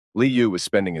Li Yu was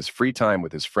spending his free time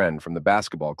with his friend from the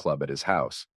basketball club at his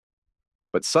house.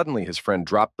 But suddenly his friend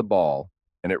dropped the ball,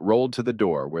 and it rolled to the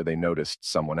door where they noticed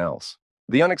someone else.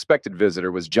 The unexpected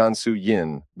visitor was Su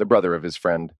Yin, the brother of his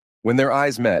friend. When their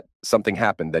eyes met, something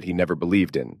happened that he never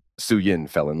believed in. Su Yin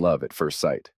fell in love at first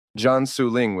sight. Su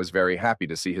Ling was very happy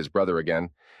to see his brother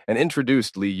again and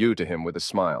introduced Li Yu to him with a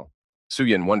smile. Su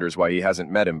Yin wonders why he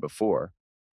hasn't met him before,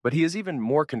 but he is even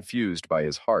more confused by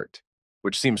his heart,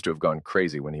 which seems to have gone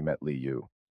crazy when he met Li Yu.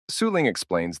 Su Ling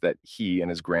explains that he and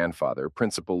his grandfather,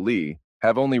 Principal Li,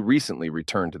 have only recently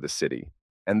returned to the city,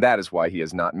 and that is why he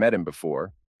has not met him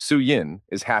before. Su Yin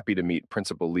is happy to meet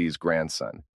Principal Li's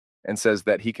grandson, and says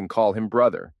that he can call him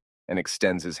brother, and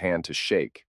extends his hand to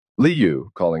shake. Li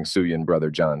Yu, calling Su Yin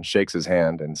brother John, shakes his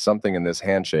hand, and something in this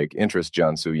handshake interests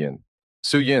Su Yin.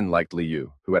 Su Yin liked Li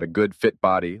Yu, who had a good fit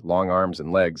body, long arms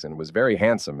and legs, and was very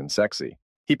handsome and sexy.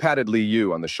 He patted Li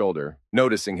Yu on the shoulder,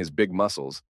 noticing his big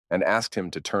muscles, and asked him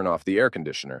to turn off the air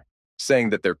conditioner, saying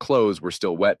that their clothes were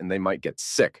still wet and they might get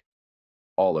sick.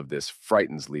 All of this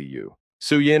frightens Li Yu.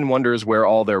 Su Yin wonders where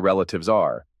all their relatives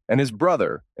are, and his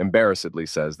brother embarrassedly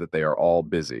says that they are all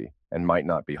busy and might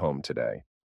not be home today.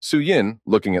 Su Yin,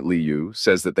 looking at Li Yu,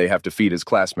 says that they have to feed his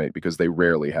classmate because they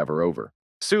rarely have her over.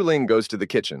 Su Ling goes to the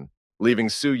kitchen, leaving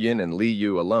Su Yin and Li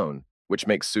Yu alone, which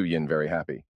makes Su Yin very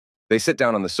happy. They sit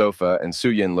down on the sofa, and Su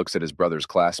Yin looks at his brother's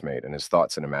classmate, and his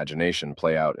thoughts and imagination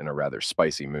play out in a rather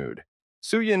spicy mood.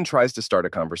 Su Yin tries to start a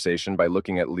conversation by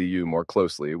looking at Li Yu more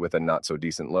closely with a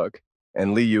not-so-decent look,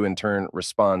 and Li Yu in turn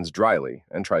responds dryly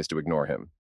and tries to ignore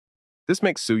him. This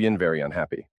makes Su Yin very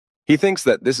unhappy. He thinks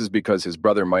that this is because his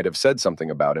brother might have said something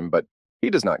about him, but he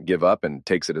does not give up and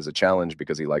takes it as a challenge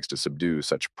because he likes to subdue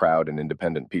such proud and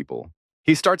independent people.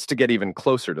 He starts to get even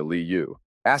closer to Li Yu,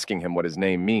 asking him what his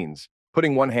name means,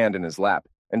 putting one hand in his lap,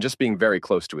 and just being very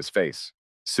close to his face.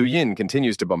 Su Yin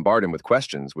continues to bombard him with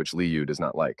questions, which Li Yu does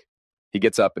not like. He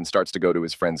gets up and starts to go to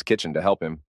his friend's kitchen to help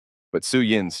him, but Su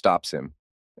Yin stops him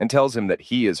and tells him that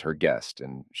he is her guest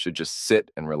and should just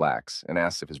sit and relax, and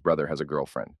asks if his brother has a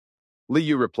girlfriend. Li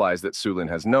Yu replies that Su Lin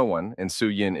has no one, and Su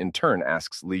Yin in turn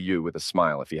asks Li Yu with a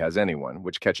smile if he has anyone,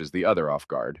 which catches the other off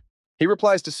guard. He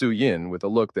replies to Su Yin with a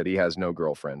look that he has no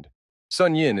girlfriend.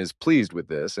 Sun Yin is pleased with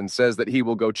this and says that he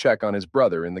will go check on his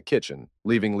brother in the kitchen,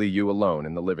 leaving Li Yu alone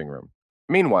in the living room.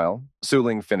 Meanwhile, Su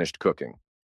Ling finished cooking.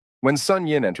 When Sun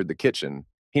Yin entered the kitchen,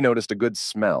 he noticed a good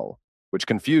smell, which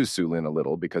confused Su Lin a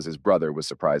little because his brother was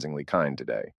surprisingly kind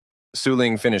today. Su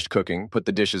Ling finished cooking, put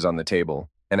the dishes on the table,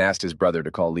 and asked his brother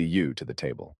to call Li Yu to the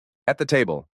table. At the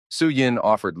table, Su Yin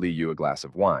offered Li Yu a glass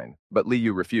of wine, but Li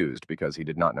Yu refused because he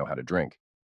did not know how to drink.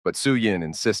 But Su Yin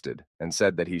insisted and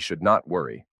said that he should not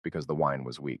worry because the wine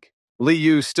was weak. Li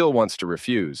Yu still wants to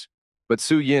refuse, but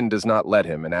Su Yin does not let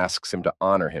him and asks him to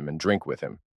honor him and drink with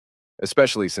him,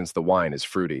 especially since the wine is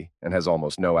fruity and has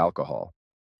almost no alcohol.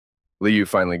 Li Yu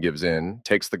finally gives in,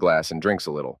 takes the glass, and drinks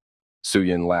a little. Su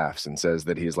Yin laughs and says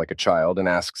that he is like a child and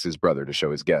asks his brother to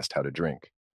show his guest how to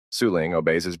drink. Su Ling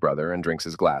obeys his brother and drinks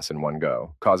his glass in one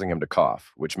go, causing him to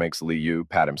cough, which makes Li Yu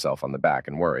pat himself on the back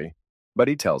and worry, but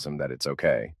he tells him that it's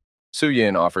okay. Su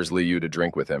Yin offers Li Yu to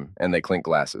drink with him, and they clink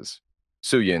glasses.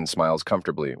 Su Yin smiles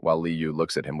comfortably while Li Yu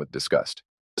looks at him with disgust.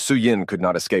 Su Yin could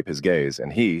not escape his gaze,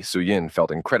 and he, Su Yin,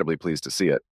 felt incredibly pleased to see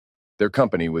it. Their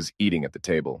company was eating at the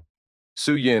table.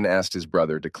 Su Yin asked his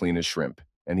brother to clean his shrimp,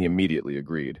 and he immediately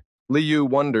agreed. Li Yu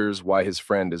wonders why his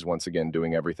friend is once again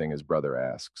doing everything his brother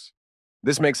asks.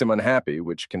 This makes him unhappy,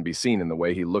 which can be seen in the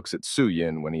way he looks at Su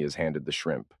Yin when he is handed the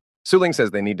shrimp. Su Ling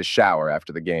says they need to shower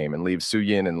after the game and leave Su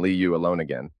Yin and Li Yu alone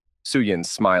again. Su Yin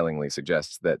smilingly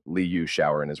suggests that Li Yu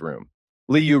shower in his room.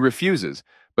 Li Yu refuses,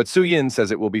 but Su Yin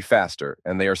says it will be faster,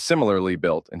 and they are similarly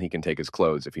built and he can take his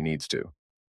clothes if he needs to.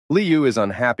 Li Yu is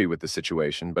unhappy with the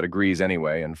situation, but agrees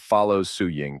anyway and follows Su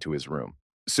Ying to his room.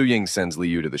 Su Ying sends Li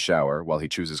Yu to the shower while he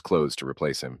chooses clothes to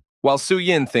replace him. While Su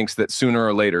Yin thinks that sooner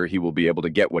or later he will be able to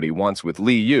get what he wants with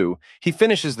Li Yu, he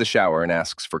finishes the shower and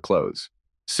asks for clothes.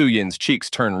 Su Yin's cheeks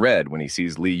turn red when he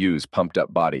sees Li Yu's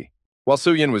pumped-up body. While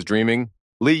Su Yin was dreaming,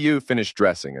 Li Yu finished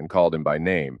dressing and called him by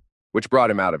name, which brought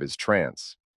him out of his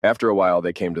trance. After a while,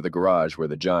 they came to the garage where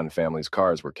the John family's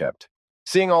cars were kept.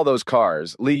 Seeing all those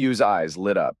cars, Li Yu's eyes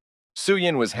lit up. Su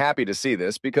Yin was happy to see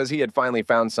this because he had finally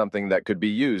found something that could be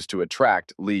used to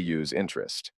attract Li Yu's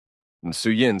interest. And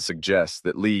Su Yin suggests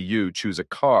that Li Yu choose a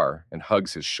car and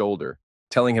hugs his shoulder,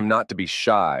 telling him not to be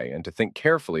shy and to think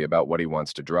carefully about what he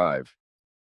wants to drive.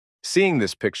 Seeing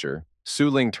this picture, Su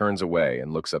Ling turns away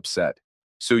and looks upset.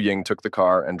 Su Ying took the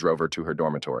car and drove her to her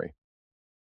dormitory.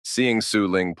 Seeing Su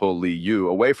Ling pull Li Yu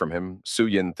away from him, Su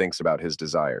Yin thinks about his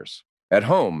desires. At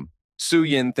home, Su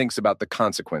Yin thinks about the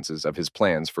consequences of his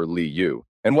plans for Li Yu.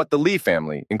 and what the Lee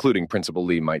family, including Principal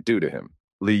Lee, might do to him.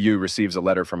 Li Yu receives a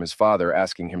letter from his father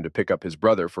asking him to pick up his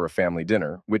brother for a family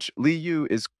dinner, which Li Yu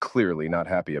is clearly not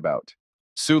happy about.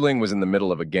 Su Ling was in the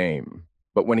middle of a game,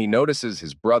 but when he notices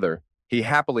his brother, he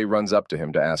happily runs up to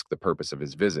him to ask the purpose of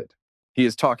his visit. He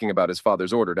is talking about his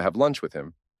father's order to have lunch with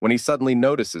him, when he suddenly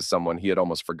notices someone he had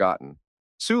almost forgotten.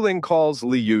 Su Ling calls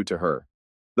Li Yu to her.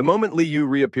 The moment Li Yu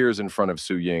reappears in front of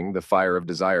Su Ying, the fire of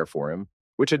desire for him,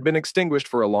 which had been extinguished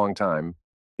for a long time,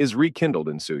 is rekindled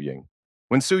in Su Ying.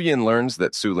 When Su Yin learns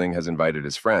that Su Ling has invited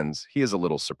his friends, he is a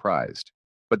little surprised.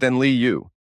 But then Li Yu,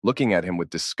 looking at him with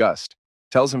disgust,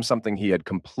 tells him something he had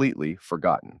completely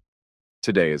forgotten.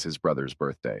 Today is his brother's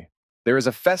birthday. There is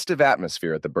a festive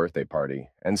atmosphere at the birthday party,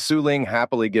 and Su Ling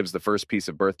happily gives the first piece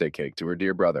of birthday cake to her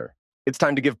dear brother. It's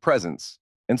time to give presents,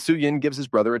 and Su Yin gives his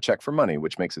brother a check for money,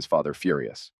 which makes his father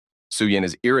furious. Su Yin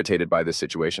is irritated by this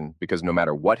situation because no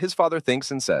matter what his father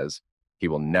thinks and says, he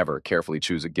will never carefully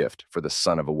choose a gift for the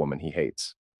son of a woman he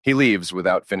hates. He leaves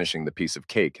without finishing the piece of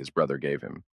cake his brother gave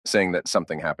him, saying that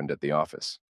something happened at the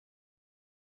office.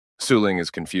 Su Ling is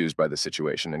confused by the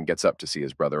situation and gets up to see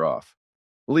his brother off.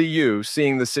 Li Yu,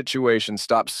 seeing the situation,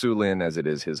 stops Su Lin as it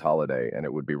is his holiday, and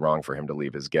it would be wrong for him to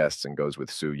leave his guests, and goes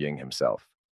with Su Ying himself.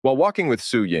 While walking with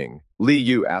Su Ying, Li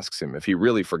Yu asks him if he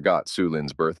really forgot Su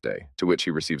Lin's birthday, to which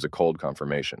he receives a cold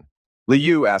confirmation. Li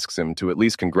Yu asks him to at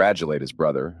least congratulate his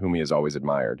brother, whom he has always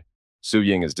admired. Su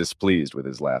Ying is displeased with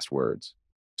his last words.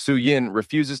 Su Yin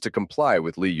refuses to comply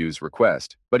with Li Yu's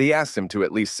request, but he asks him to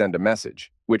at least send a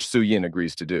message, which Su Yin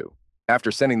agrees to do.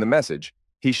 After sending the message,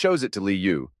 he shows it to Li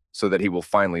Yu so that he will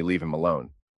finally leave him alone.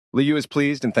 Li Yu is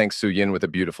pleased and thanks Su Yin with a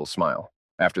beautiful smile.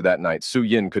 After that night, Su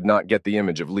Yin could not get the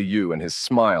image of Li Yu and his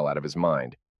smile out of his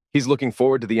mind. He's looking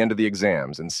forward to the end of the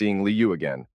exams and seeing Li Yu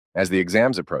again. As the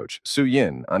exams approach, Su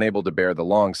Yin, unable to bear the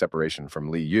long separation from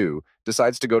Li Yu,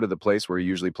 decides to go to the place where he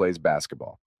usually plays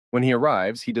basketball. When he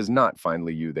arrives, he does not find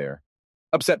Li Yu there.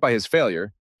 Upset by his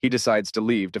failure, he decides to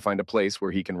leave to find a place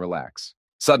where he can relax.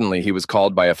 Suddenly, he was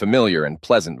called by a familiar and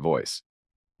pleasant voice.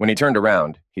 When he turned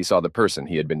around, he saw the person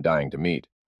he had been dying to meet.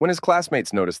 When his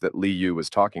classmates noticed that Li Yu was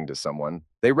talking to someone,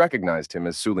 they recognized him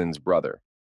as Su Lin's brother.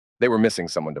 They were missing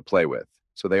someone to play with,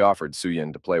 so they offered Su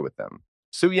Yin to play with them.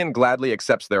 Su Yin gladly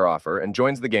accepts their offer and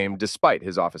joins the game despite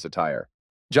his office attire.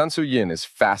 Su Yin is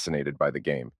fascinated by the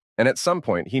game, and at some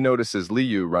point he notices Li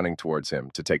Yu running towards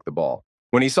him to take the ball.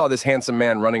 When he saw this handsome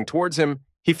man running towards him,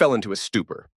 he fell into a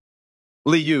stupor.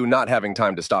 Li Yu, not having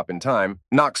time to stop in time,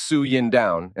 knocks Su Yin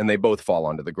down, and they both fall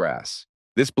onto the grass.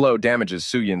 This blow damages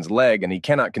Su Yin's leg, and he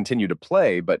cannot continue to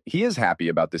play, but he is happy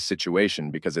about this situation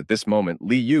because at this moment,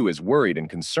 Li Yu is worried and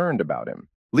concerned about him.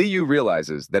 Li Yu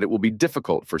realizes that it will be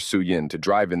difficult for Su Yin to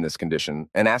drive in this condition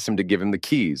and asks him to give him the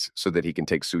keys so that he can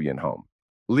take Su Yin home.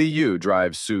 Li Yu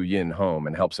drives Su Yin home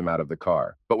and helps him out of the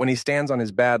car, but when he stands on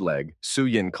his bad leg, Su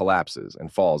Yin collapses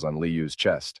and falls on Li Yu's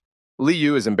chest. Li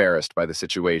Yu is embarrassed by the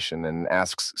situation and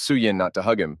asks Su Yin not to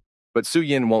hug him, but Su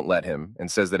Yin won't let him and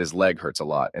says that his leg hurts a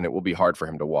lot and it will be hard for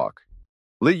him to walk.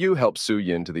 Li Yu helps Su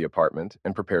Yin to the apartment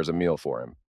and prepares a meal for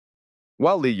him.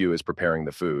 While Li Yu is preparing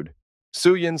the food,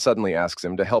 Su Yin suddenly asks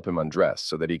him to help him undress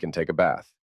so that he can take a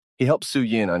bath. He helps Su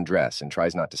Yin undress and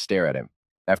tries not to stare at him.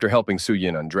 After helping Su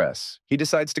Yin undress, he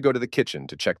decides to go to the kitchen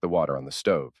to check the water on the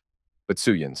stove, but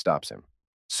Su Yin stops him.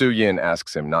 Su Yin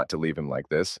asks him not to leave him like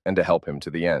this and to help him to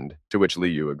the end, to which Li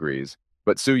Yu agrees,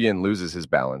 but Su Yin loses his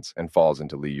balance and falls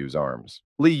into Li Yu's arms.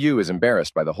 Li Yu is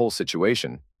embarrassed by the whole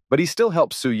situation, but he still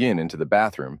helps Su Yin into the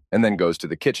bathroom and then goes to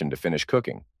the kitchen to finish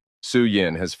cooking. Su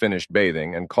Yin has finished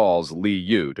bathing and calls Li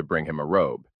Yu to bring him a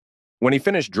robe. When he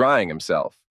finished drying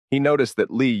himself, he noticed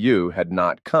that Li Yu had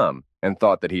not come and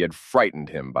thought that he had frightened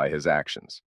him by his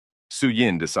actions. Su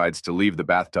Yin decides to leave the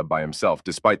bathtub by himself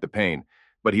despite the pain,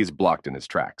 but he is blocked in his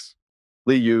tracks.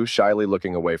 Li Yu, shyly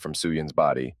looking away from Su Yin's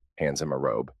body, hands him a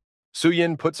robe. Su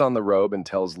Yin puts on the robe and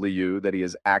tells Li Yu that he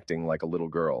is acting like a little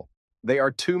girl. They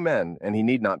are two men, and he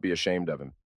need not be ashamed of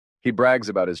him. He brags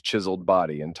about his chiseled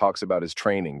body and talks about his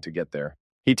training to get there.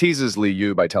 He teases Li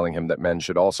Yu by telling him that men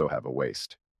should also have a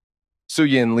waist. Su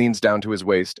Yin leans down to his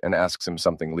waist and asks him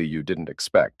something Li Yu didn't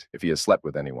expect, if he has slept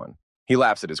with anyone. He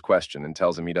laughs at his question and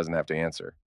tells him he doesn't have to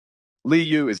answer. Li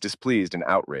Yu is displeased and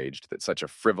outraged that such a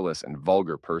frivolous and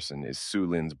vulgar person is Su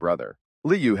Lin's brother.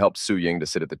 Li Yu helped Su Ying to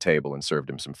sit at the table and served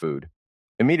him some food.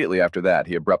 Immediately after that,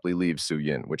 he abruptly leaves Su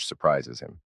Yin, which surprises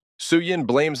him. Su Yin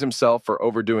blames himself for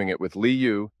overdoing it with Li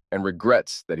Yu and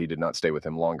regrets that he did not stay with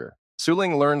him longer. Su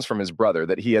Ling learns from his brother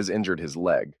that he has injured his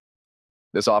leg.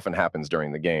 This often happens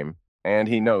during the game, and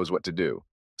he knows what to do.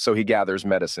 So he gathers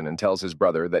medicine and tells his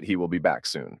brother that he will be back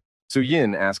soon. Su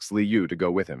Yin asks Li Yu to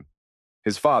go with him.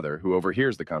 His father, who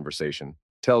overhears the conversation,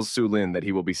 tells Su Lin that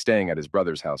he will be staying at his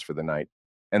brother's house for the night,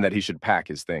 and that he should pack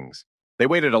his things. They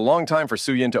waited a long time for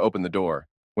Su Yin to open the door.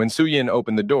 When Su Yin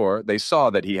opened the door, they saw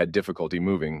that he had difficulty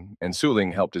moving, and Su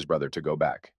Ling helped his brother to go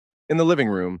back. In the living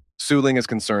room, Su Ling is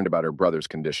concerned about her brother's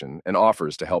condition and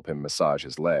offers to help him massage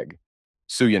his leg.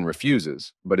 Su Yin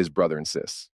refuses, but his brother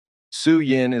insists. Su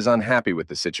Yin is unhappy with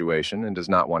the situation and does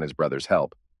not want his brother's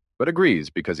help, but agrees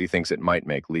because he thinks it might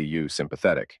make Li Yu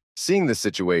sympathetic. Seeing this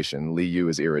situation, Li Yu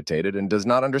is irritated and does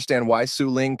not understand why Su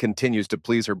Ling continues to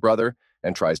please her brother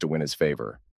and tries to win his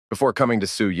favor. Before coming to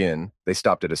Su Yin, they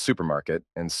stopped at a supermarket,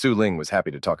 and Su Ling was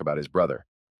happy to talk about his brother.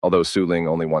 Although Su Ling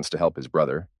only wants to help his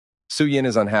brother, Su Yin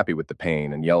is unhappy with the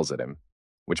pain and yells at him,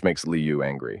 which makes Li Yu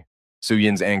angry. Su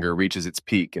Yin's anger reaches its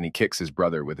peak and he kicks his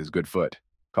brother with his good foot,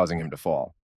 causing him to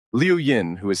fall. Liu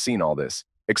Yin, who has seen all this,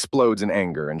 explodes in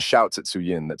anger and shouts at Su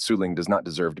Yin that Su Ling does not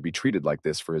deserve to be treated like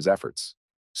this for his efforts.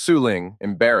 Su Ling,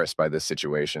 embarrassed by this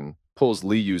situation, pulls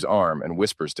Li Yu's arm and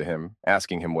whispers to him,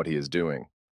 asking him what he is doing.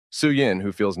 Su Yin,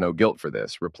 who feels no guilt for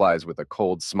this, replies with a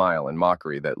cold smile and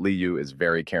mockery that Li Yu is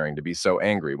very caring to be so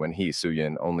angry when he, Su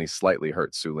Yin, only slightly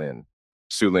hurts Su Lin.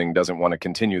 Su Ling doesn't want to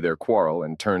continue their quarrel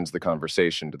and turns the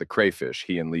conversation to the crayfish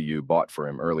he and Li Yu bought for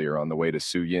him earlier on the way to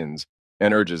Su Yin's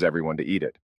and urges everyone to eat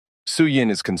it. Su Yin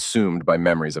is consumed by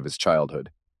memories of his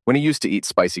childhood, when he used to eat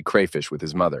spicy crayfish with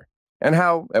his mother, and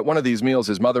how, at one of these meals,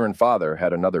 his mother and father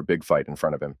had another big fight in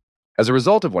front of him. As a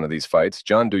result of one of these fights,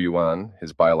 John Duyuan,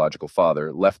 his biological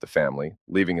father, left the family,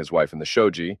 leaving his wife in the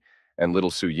shoji, and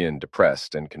little Su Yin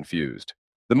depressed and confused.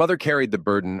 The mother carried the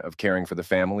burden of caring for the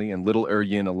family and little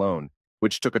Yin alone,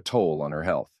 which took a toll on her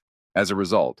health. As a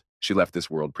result, she left this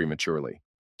world prematurely.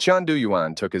 Chan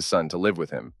Duyuan took his son to live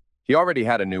with him. He already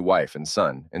had a new wife and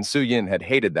son, and Su Yin had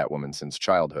hated that woman since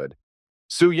childhood.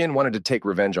 Su Yin wanted to take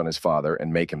revenge on his father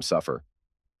and make him suffer.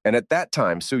 And at that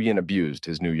time, Su Yin abused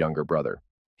his new younger brother.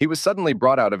 He was suddenly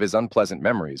brought out of his unpleasant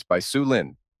memories by Su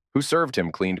Lin, who served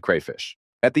him cleaned crayfish.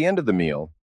 At the end of the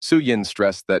meal, Su Yin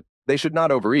stressed that they should not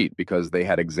overeat because they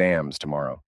had exams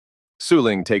tomorrow. Su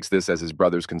Ling takes this as his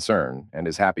brother's concern and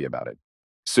is happy about it.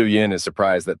 Su Yin is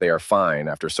surprised that they are fine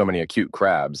after so many acute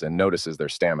crabs and notices their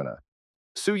stamina.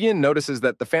 Su Yin notices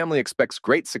that the family expects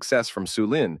great success from Su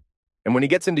Lin, and when he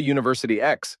gets into University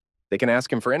X, they can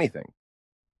ask him for anything.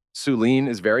 Su Lin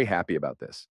is very happy about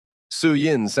this. Su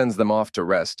Yin sends them off to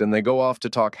rest, and they go off to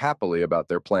talk happily about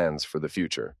their plans for the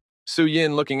future. Su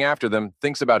Yin, looking after them,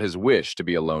 thinks about his wish to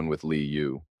be alone with Li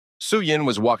Yu. Su Yin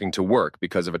was walking to work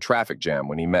because of a traffic jam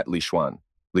when he met Li Xuan,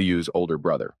 Li Yu's older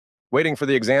brother. Waiting for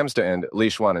the exams to end, Li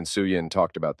Xuan and Su Yin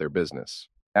talked about their business.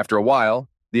 After a while,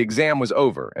 the exam was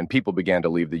over and people began to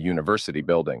leave the university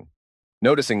building.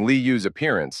 Noticing Li Yu's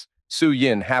appearance, Su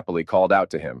Yin happily called out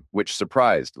to him, which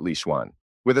surprised Li Xuan.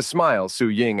 With a smile, Su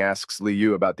Ying asks Li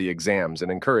Yu about the exams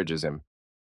and encourages him.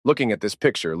 Looking at this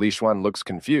picture, Li Xuan looks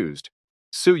confused.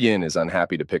 Su Yin is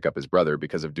unhappy to pick up his brother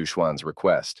because of Du Xuan's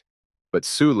request. But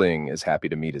Su Ling is happy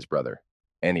to meet his brother.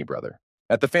 Any brother.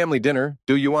 At the family dinner,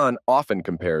 Du Yuan often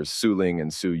compares Su Ling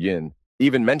and Su Yin,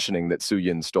 even mentioning that Su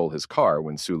Yin stole his car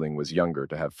when Su Ling was younger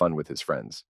to have fun with his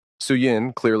friends. Su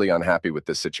Yin, clearly unhappy with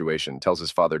this situation, tells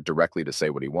his father directly to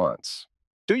say what he wants.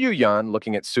 Du Yuan,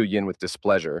 looking at Su Yin with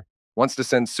displeasure, wants to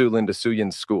send Su Lin to Su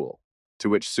Yin's school, to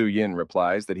which Su Yin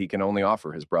replies that he can only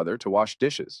offer his brother to wash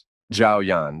dishes. Zhao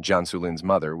Yan, Jian Su Lin's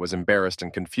mother, was embarrassed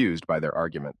and confused by their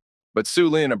argument. But Su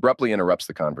Lin abruptly interrupts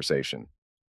the conversation.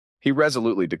 He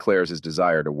resolutely declares his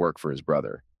desire to work for his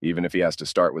brother, even if he has to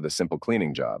start with a simple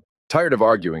cleaning job. Tired of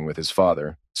arguing with his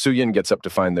father, Su Yin gets up to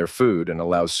find their food and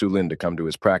allows Su Lin to come to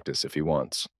his practice if he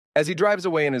wants. As he drives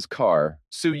away in his car,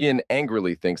 Su Yin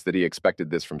angrily thinks that he expected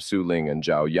this from Su Ling and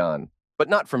Zhao Yan, but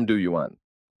not from Du Yuan.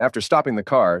 After stopping the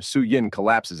car, Su Yin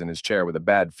collapses in his chair with a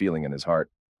bad feeling in his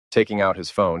heart. Taking out his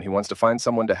phone, he wants to find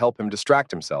someone to help him distract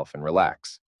himself and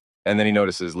relax. And then he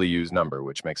notices Li Yu's number,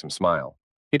 which makes him smile.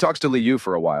 He talks to Li Yu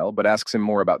for a while, but asks him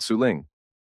more about Su Ling.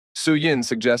 Su Yin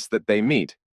suggests that they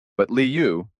meet, but Li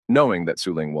Yu, knowing that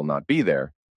Su Ling will not be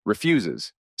there,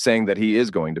 refuses, saying that he is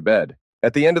going to bed.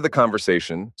 At the end of the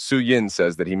conversation, Su Yin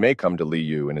says that he may come to Li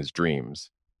Yu in his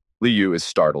dreams. Li Yu is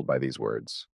startled by these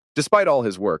words. Despite all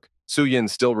his work, Su Yin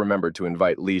still remembered to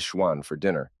invite Li Xuan for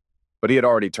dinner, but he had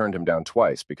already turned him down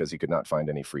twice because he could not find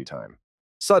any free time.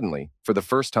 Suddenly, for the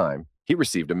first time, he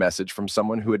received a message from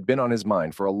someone who had been on his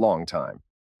mind for a long time.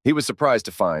 He was surprised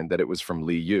to find that it was from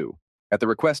Li Yu. At the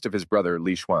request of his brother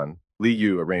Li Xuan, Li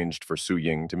Yu arranged for Su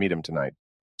Ying to meet him tonight.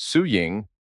 Su Ying,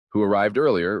 who arrived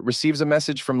earlier, receives a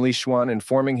message from Li Xuan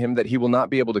informing him that he will not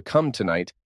be able to come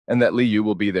tonight and that Li Yu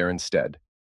will be there instead.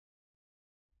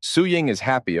 Su Ying is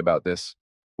happy about this.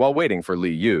 While waiting for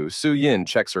Li Yu, Su Yin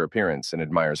checks her appearance and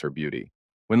admires her beauty.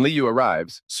 When Li Yu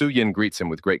arrives, Su Yin greets him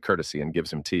with great courtesy and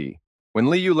gives him tea. When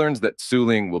Li Yu learns that Su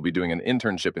Ling will be doing an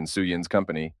internship in Su Yin's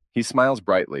company, he smiles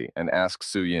brightly and asks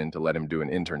Su Yin to let him do an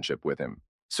internship with him.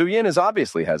 Su Yin is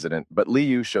obviously hesitant, but Li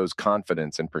Yu shows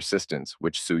confidence and persistence,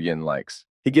 which Su Yin likes.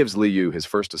 He gives Li Yu his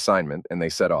first assignment, and they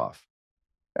set off.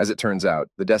 As it turns out,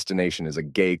 the destination is a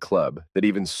gay club that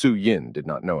even Su Yin did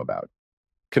not know about.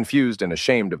 Confused and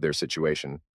ashamed of their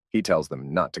situation, he tells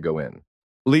them not to go in.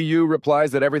 Li Yu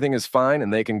replies that everything is fine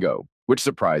and they can go, which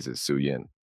surprises Su Yin.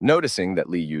 Noticing that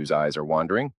Li Yu's eyes are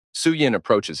wandering, Su Yin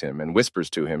approaches him and whispers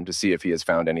to him to see if he has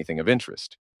found anything of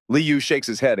interest. Li Yu shakes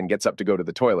his head and gets up to go to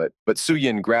the toilet, but Su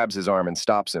Yin grabs his arm and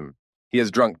stops him. He has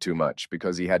drunk too much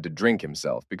because he had to drink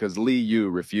himself because Li Yu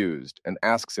refused and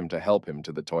asks him to help him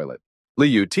to the toilet. Li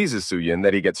Yu teases Su Yin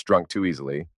that he gets drunk too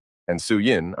easily, and Su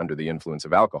Yin, under the influence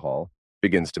of alcohol,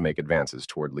 begins to make advances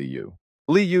toward Li Yu.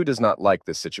 Li Yu does not like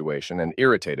this situation and,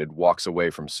 irritated, walks away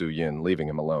from Su Yin, leaving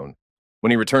him alone.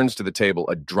 When he returns to the table,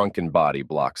 a drunken body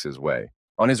blocks his way.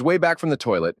 On his way back from the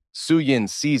toilet, Su Yin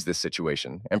sees this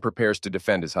situation and prepares to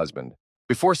defend his husband.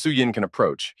 Before Su Yin can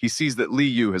approach, he sees that Li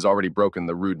Yu has already broken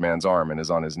the rude man's arm and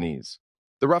is on his knees.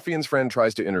 The ruffian's friend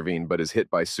tries to intervene but is hit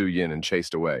by Su Yin and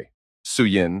chased away. Su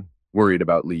Yin, worried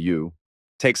about Li Yu,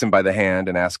 takes him by the hand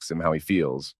and asks him how he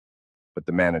feels. But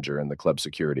the manager and the club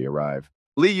security arrive.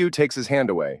 Li Yu takes his hand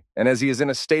away, and as he is in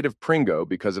a state of pringo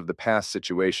because of the past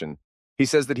situation, he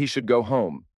says that he should go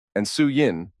home, and Su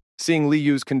Yin, seeing Li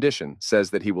Yu's condition,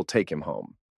 says that he will take him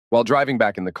home. While driving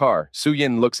back in the car, Su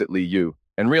Yin looks at Li Yu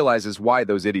and realizes why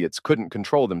those idiots couldn't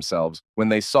control themselves when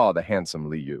they saw the handsome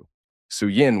Li Yu. Su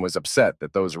Yin was upset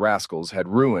that those rascals had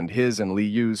ruined his and Li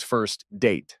Yu's first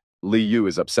date. Li Yu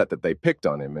is upset that they picked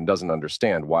on him and doesn't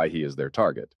understand why he is their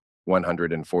target.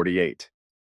 148.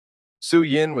 Su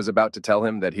Yin was about to tell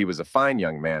him that he was a fine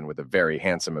young man with a very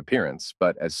handsome appearance,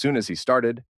 but as soon as he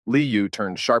started, Li Yu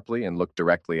turned sharply and looked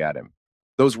directly at him.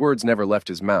 Those words never left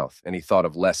his mouth, and he thought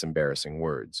of less embarrassing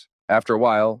words. After a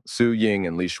while, Su Ying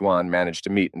and Li Xuan managed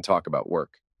to meet and talk about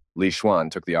work. Li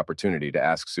Xuan took the opportunity to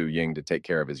ask Su Ying to take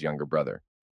care of his younger brother.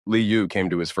 Li Yu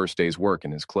came to his first day's work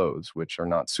in his clothes, which are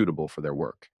not suitable for their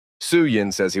work. Su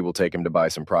Yin says he will take him to buy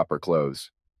some proper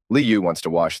clothes. Li Yu wants to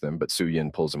wash them, but Su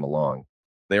Yin pulls him along.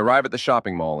 They arrive at the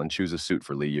shopping mall and choose a suit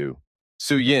for Li Yu.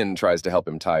 Su Yin tries to help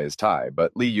him tie his tie,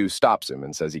 but Li Yu stops him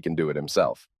and says he can do it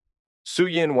himself. Su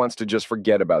Yin wants to just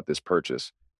forget about this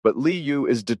purchase, but Li Yu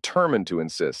is determined to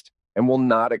insist and will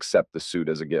not accept the suit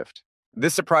as a gift.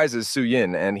 This surprises Su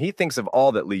Yin, and he thinks of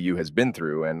all that Li Yu has been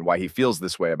through and why he feels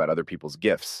this way about other people's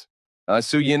gifts.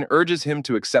 Su Yin urges him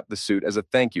to accept the suit as a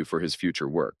thank you for his future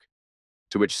work,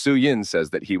 to which Su Yin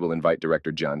says that he will invite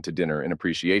Director Jian to dinner in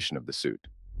appreciation of the suit.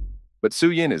 But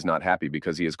Su Yin is not happy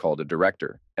because he is called a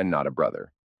director and not a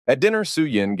brother. At dinner, Su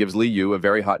Yin gives Li Yu a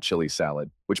very hot chili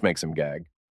salad, which makes him gag.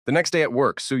 The next day at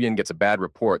work, Su Yin gets a bad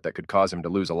report that could cause him to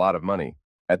lose a lot of money.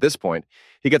 At this point,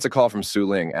 he gets a call from Su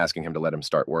Ling asking him to let him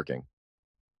start working.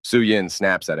 Su Yin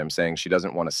snaps at him, saying she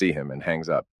doesn't want to see him, and hangs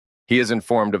up. He is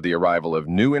informed of the arrival of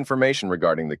new information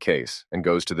regarding the case and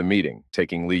goes to the meeting,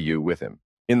 taking Li Yu with him.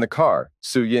 In the car,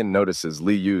 Su Yin notices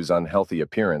Li Yu's unhealthy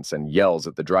appearance and yells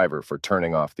at the driver for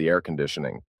turning off the air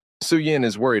conditioning. Su Yin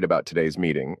is worried about today's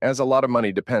meeting, as a lot of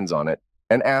money depends on it,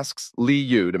 and asks Li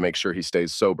Yu to make sure he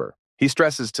stays sober. He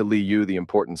stresses to Li Yu the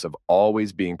importance of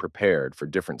always being prepared for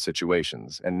different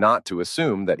situations and not to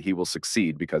assume that he will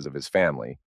succeed because of his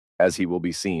family, as he will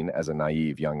be seen as a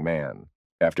naive young man.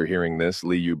 After hearing this,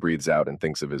 Li Yu breathes out and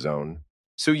thinks of his own.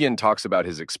 Su Yin talks about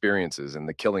his experiences and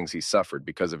the killings he suffered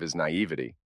because of his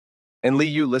naivety, and Li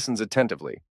Yu listens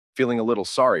attentively, feeling a little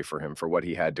sorry for him for what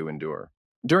he had to endure.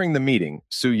 During the meeting,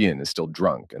 Su Yin is still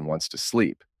drunk and wants to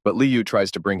sleep, but Li Yu tries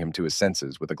to bring him to his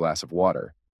senses with a glass of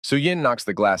water. Su Yin knocks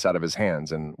the glass out of his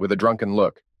hands and, with a drunken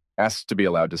look, asks to be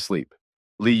allowed to sleep.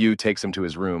 Li Yu takes him to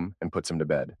his room and puts him to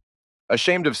bed.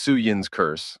 Ashamed of Su Yin's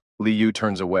curse, Li Yu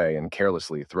turns away and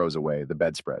carelessly throws away the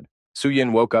bedspread. Su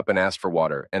Yin woke up and asked for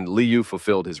water, and Li Yu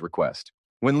fulfilled his request.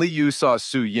 When Li Yu saw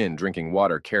Su Yin drinking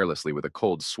water carelessly with a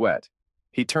cold sweat,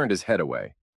 he turned his head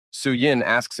away. Su Yin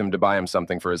asks him to buy him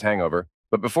something for his hangover,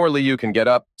 but before Li Yu can get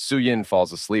up, Su Yin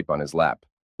falls asleep on his lap.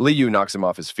 Li Yu knocks him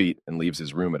off his feet and leaves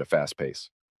his room at a fast pace.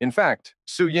 In fact,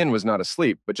 Su Yin was not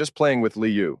asleep, but just playing with Li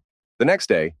Yu. The next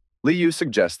day, Li Yu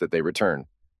suggests that they return,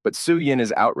 but Su Yin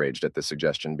is outraged at this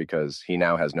suggestion because he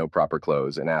now has no proper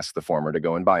clothes and asks the former to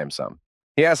go and buy him some.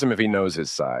 He asks him if he knows his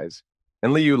size,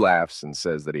 and Li Yu laughs and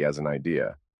says that he has an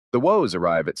idea. The Woes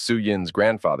arrive at Su Yin's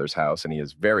grandfather's house, and he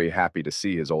is very happy to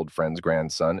see his old friend's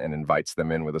grandson and invites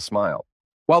them in with a smile.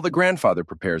 While the grandfather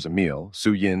prepares a meal,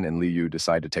 Su Yin and Li Yu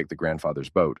decide to take the grandfather's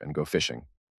boat and go fishing.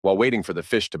 While waiting for the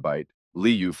fish to bite,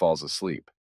 Li Yu falls asleep.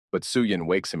 but Suyin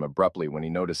wakes him abruptly when he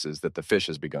notices that the fish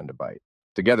has begun to bite.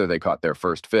 Together they caught their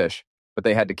first fish, but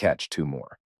they had to catch two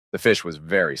more. The fish was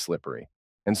very slippery,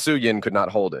 and Suyin could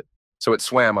not hold it, so it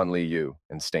swam on Li Yu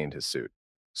and stained his suit.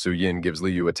 Suyin gives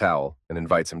Li Yu a towel and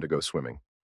invites him to go swimming.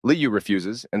 Li Yu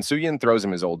refuses, and Suyin throws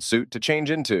him his old suit to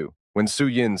change into. When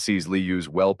Suyin sees Li Yu's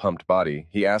well-pumped body,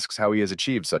 he asks how he has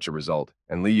achieved such a result,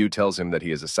 and Li Yu tells him that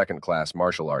he is a second-class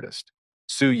martial artist.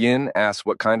 Suyin asks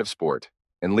what kind of sport,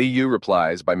 and Li Yu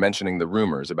replies by mentioning the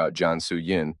rumors about Jian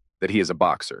Suyin that he is a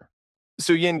boxer.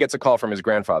 Suyin gets a call from his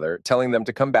grandfather, telling them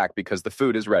to come back because the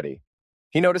food is ready.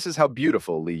 He notices how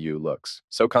beautiful Li Yu looks,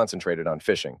 so concentrated on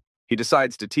fishing. He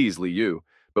decides to tease Li Yu,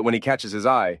 but when he catches his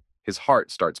eye, his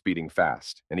heart starts beating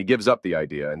fast, and he gives up the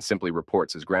idea and simply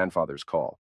reports his grandfather's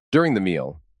call. During the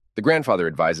meal, the grandfather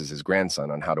advises his grandson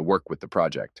on how to work with the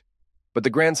project. But the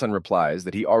grandson replies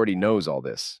that he already knows all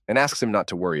this and asks him not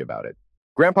to worry about it.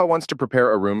 Grandpa wants to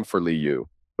prepare a room for Li Yu,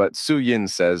 but Suyin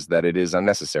says that it is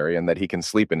unnecessary and that he can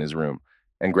sleep in his room,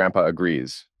 and Grandpa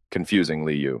agrees, confusing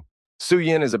Li Yu.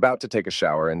 Suyin is about to take a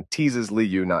shower and teases Li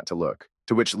Yu not to look,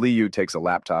 to which Li Yu takes a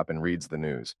laptop and reads the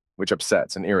news, which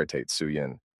upsets and irritates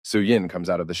Suyin. Suyin comes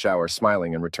out of the shower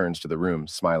smiling and returns to the room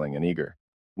smiling and eager.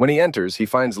 When he enters, he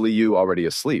finds Li Yu already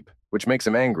asleep, which makes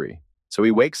him angry, so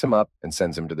he wakes him up and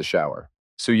sends him to the shower.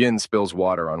 Suyin spills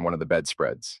water on one of the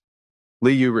bedspreads.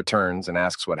 Li Yu returns and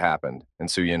asks what happened, and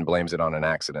Suyin blames it on an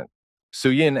accident.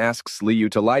 Suyin asks Li Yu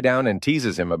to lie down and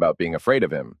teases him about being afraid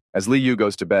of him. As Li Yu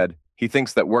goes to bed, he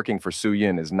thinks that working for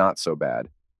Suyin is not so bad,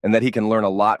 and that he can learn a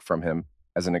lot from him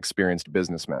as an experienced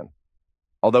businessman.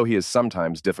 Although he is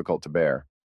sometimes difficult to bear,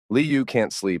 Li Yu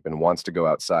can't sleep and wants to go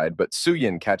outside, but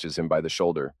Suyin catches him by the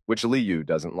shoulder, which Li Yu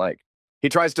doesn't like. He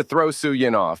tries to throw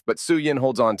Suyin off, but Suyin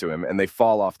holds onto him and they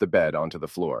fall off the bed onto the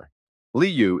floor. Li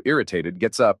Yu, irritated,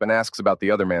 gets up and asks about the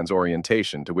other man's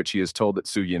orientation, to which he is told that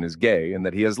Suyin is gay and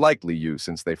that he has liked Li Yu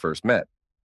since they first met.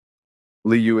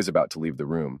 Li Yu is about to leave the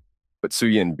room, but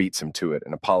Suyin beats him to it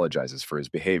and apologizes for his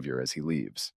behavior as he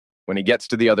leaves. When he gets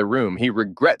to the other room, he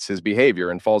regrets his behavior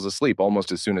and falls asleep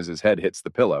almost as soon as his head hits the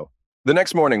pillow. The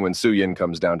next morning when Suyin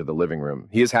comes down to the living room,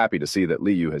 he is happy to see that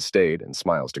Li Yu has stayed and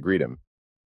smiles to greet him.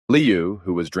 Li Yu,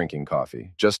 who was drinking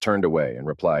coffee, just turned away and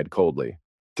replied coldly.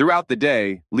 Throughout the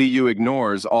day, Li Yu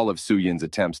ignores all of Suyin's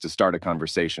attempts to start a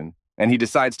conversation, and he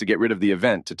decides to get rid of the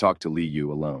event to talk to Li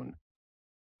Yu alone.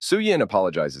 Suyin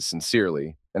apologizes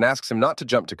sincerely and asks him not to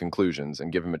jump to conclusions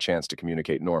and give him a chance to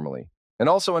communicate normally, and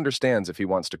also understands if he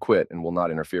wants to quit and will not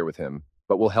interfere with him,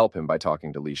 but will help him by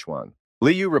talking to Li Xuan.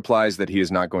 Li Yu replies that he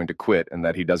is not going to quit and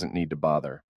that he doesn't need to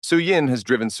bother. Suyin has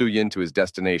driven Suyin to his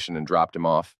destination and dropped him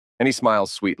off, and he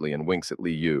smiles sweetly and winks at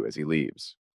Li Yu as he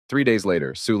leaves. 3 days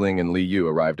later, Su Ling and Li Yu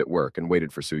arrived at work and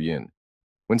waited for Suyin.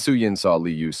 When Suyin saw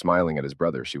Li Yu smiling at his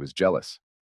brother, she was jealous.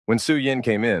 When Suyin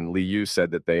came in, Li Yu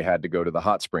said that they had to go to the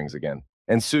hot springs again,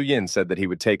 and Suyin said that he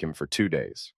would take him for 2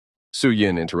 days.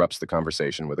 Suyin interrupts the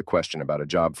conversation with a question about a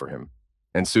job for him,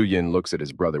 and Suyin looks at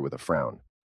his brother with a frown.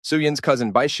 Suyin's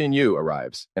cousin Bai Xinyu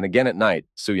arrives, and again at night,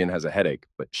 Suyin has a headache,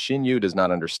 but Xinyu does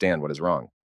not understand what is wrong.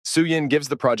 Suyin gives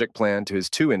the project plan to his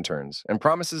 2 interns and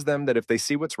promises them that if they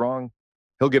see what's wrong,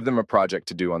 he'll give them a project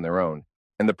to do on their own,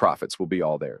 and the profits will be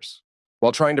all theirs.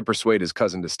 While trying to persuade his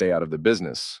cousin to stay out of the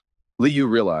business, Li Yu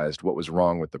realized what was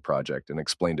wrong with the project and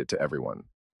explained it to everyone.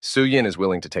 Suyin is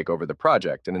willing to take over the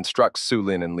project and instructs Su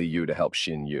Lin and Li Yu to help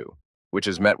Xinyu, which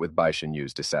is met with Bai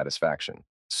Xinyu's dissatisfaction.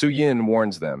 Suyin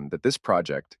warns them that this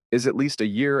project is at least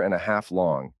 1.5 years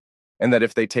long, and that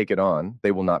if they take it on,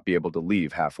 they will not be able to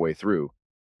leave halfway through,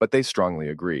 but they strongly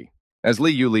agree. As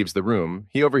Li Yu leaves the room,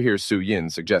 he overhears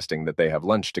Suyin suggesting that they have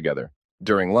lunch together.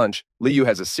 During lunch, Li Yu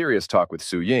has a serious talk with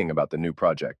Su Ying about the new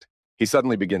project. He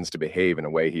suddenly begins to behave in a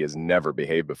way he has never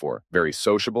behaved before, very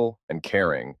sociable and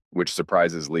caring, which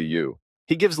surprises Li Yu.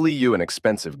 He gives Li Yu an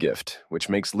expensive gift, which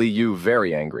makes Li Yu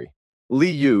very angry. Li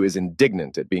Yu is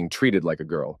indignant at being treated like a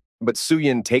girl, but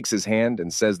Suyin takes his hand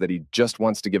and says that he just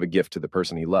wants to give a gift to the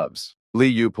person he loves. Li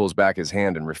Yu pulls back his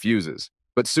hand and refuses,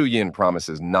 but Suyin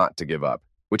promises not to give up,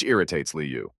 which irritates Li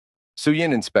Yu.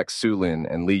 Suyin inspects Su Lin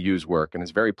and Li Yu's work and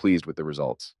is very pleased with the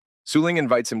results. Su Ling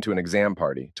invites him to an exam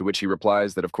party, to which he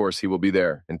replies that of course he will be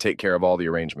there and take care of all the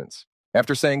arrangements.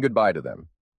 After saying goodbye to them,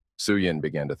 Suyin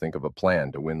began to think of a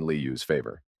plan to win Li Yu's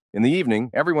favor. In the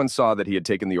evening, everyone saw that he had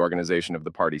taken the organization of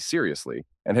the party seriously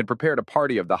and had prepared a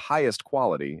party of the highest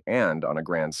quality and on a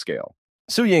grand scale.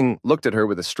 Su Ying looked at her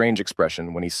with a strange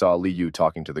expression when he saw Li Yu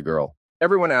talking to the girl.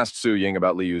 Everyone asked Su Ying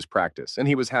about Li Yu's practice, and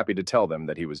he was happy to tell them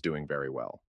that he was doing very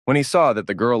well. When he saw that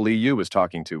the girl Li Yu was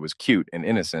talking to was cute and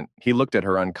innocent, he looked at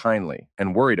her unkindly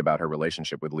and worried about her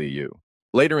relationship with Li Yu.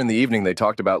 Later in the evening, they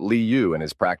talked about Li Yu and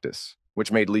his practice,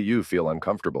 which made Li Yu feel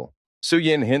uncomfortable. Su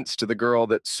Yin hints to the girl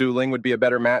that Su Ling would be a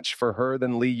better match for her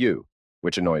than Li Yu,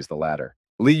 which annoys the latter.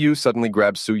 Li Yu suddenly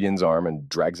grabs Su Yin's arm and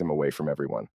drags him away from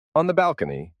everyone. On the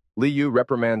balcony, Li Yu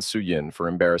reprimands Su Yin for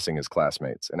embarrassing his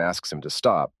classmates and asks him to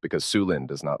stop because Su Lin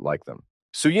does not like them.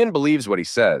 Su Yin believes what he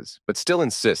says, but still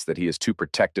insists that he is too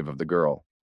protective of the girl.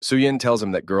 Su Yin tells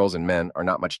him that girls and men are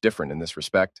not much different in this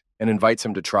respect and invites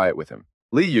him to try it with him.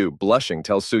 Li Yu, blushing,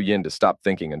 tells Su Yin to stop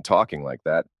thinking and talking like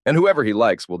that, and whoever he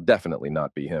likes will definitely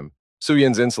not be him. Su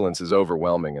Yin's insolence is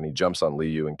overwhelming and he jumps on Li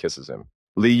Yu and kisses him.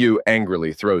 Li Yu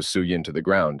angrily throws Su Yin to the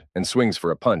ground and swings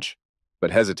for a punch, but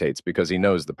hesitates because he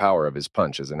knows the power of his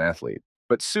punch as an athlete.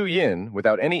 But Su Yin,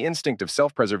 without any instinct of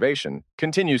self-preservation,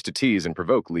 continues to tease and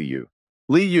provoke Li Yu.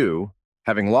 Li Yu,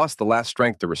 having lost the last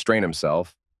strength to restrain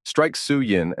himself, strikes Su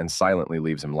Yin and silently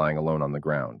leaves him lying alone on the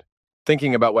ground.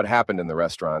 Thinking about what happened in the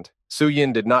restaurant, Su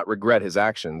Yin did not regret his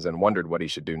actions and wondered what he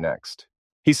should do next.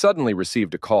 He suddenly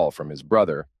received a call from his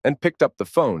brother and picked up the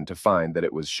phone to find that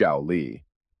it was Xiao Li.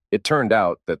 It turned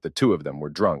out that the two of them were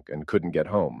drunk and couldn't get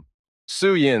home.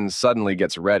 Su Yin suddenly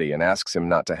gets ready and asks him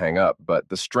not to hang up, but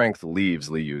the strength leaves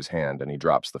Li Yu's hand and he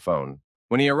drops the phone.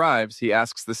 When he arrives, he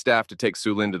asks the staff to take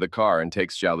Su Lin to the car and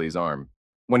takes Xiao Li's arm.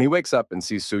 When he wakes up and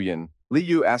sees Su Yin, Li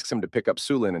Yu asks him to pick up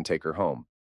Su Lin and take her home.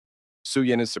 Su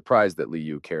Yin is surprised that Li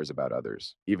Yu cares about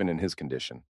others, even in his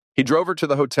condition. He drove her to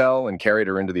the hotel and carried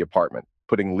her into the apartment,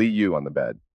 putting Li Yu on the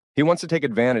bed. He wants to take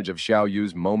advantage of Xiao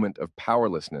Yu's moment of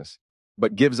powerlessness,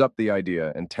 but gives up the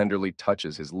idea and tenderly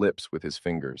touches his lips with his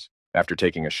fingers. After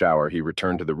taking a shower, he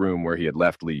returned to the room where he had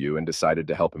left Li Yu and decided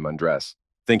to help him undress,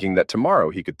 thinking that tomorrow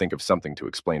he could think of something to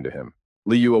explain to him.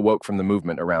 Li Yu awoke from the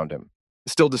movement around him.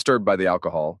 Still disturbed by the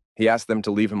alcohol, he asked them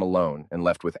to leave him alone and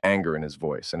left with anger in his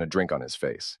voice and a drink on his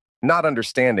face. Not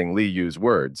understanding Li Yu's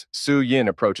words, Su Yin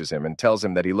approaches him and tells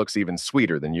him that he looks even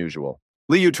sweeter than usual.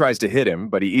 Li Yu tries to hit him,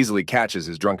 but he easily catches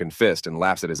his drunken fist and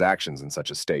laughs at his actions in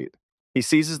such a state. He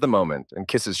seizes the moment and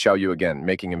kisses Xiao Yu again,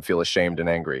 making him feel ashamed and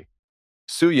angry.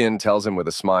 Su Yin tells him with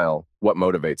a smile what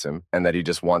motivates him and that he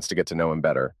just wants to get to know him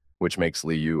better, which makes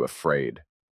Li Yu afraid.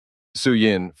 Su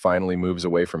Yin finally moves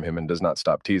away from him and does not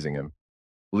stop teasing him.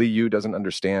 Li Yu doesn't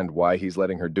understand why he's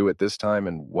letting her do it this time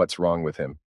and what's wrong with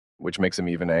him, which makes him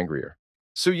even angrier.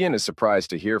 Su Yin is surprised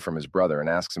to hear from his brother and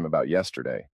asks him about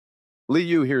yesterday. Li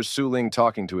Yu hears Su Ling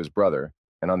talking to his brother,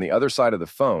 and on the other side of the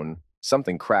phone,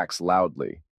 something cracks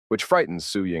loudly, which frightens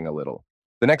Su Yin a little.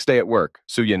 The next day at work,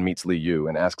 Su Yin meets Li Yu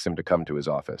and asks him to come to his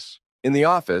office. In the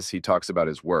office, he talks about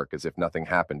his work as if nothing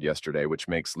happened yesterday, which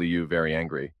makes Li Yu very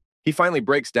angry. He finally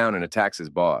breaks down and attacks his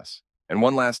boss, and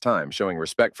one last time, showing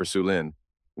respect for Su Lin,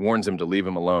 warns him to leave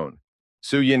him alone.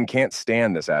 Su Yin can't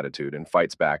stand this attitude and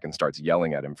fights back and starts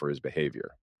yelling at him for his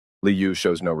behavior. Li Yu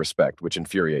shows no respect, which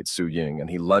infuriates Su Yin, and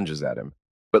he lunges at him.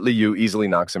 But Li Yu easily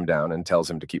knocks him down and tells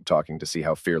him to keep talking to see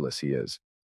how fearless he is.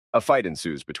 A fight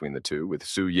ensues between the two, with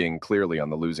Su Yin clearly on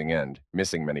the losing end,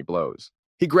 missing many blows.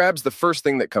 He grabs the first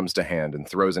thing that comes to hand and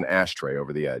throws an ashtray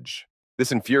over the edge.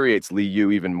 This infuriates Li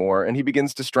Yu even more, and he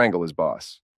begins to strangle his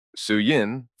boss. Su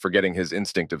Yin, forgetting his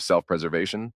instinct of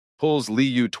self-preservation, pulls Li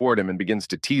Yu toward him and begins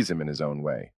to tease him in his own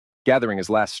way. Gathering his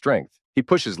last strength, he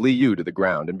pushes Li Yu to the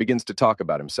ground and begins to talk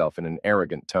about himself in an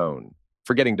arrogant tone,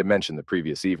 forgetting to mention the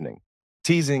previous evening.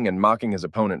 Teasing and mocking his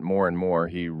opponent more and more,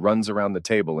 he runs around the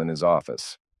table in his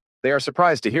office. They are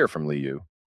surprised to hear from Li Yu.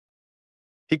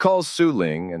 He calls Su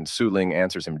Ling, and Su Ling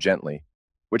answers him gently,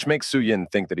 which makes Su Yin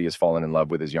think that he has fallen in love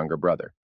with his younger brother.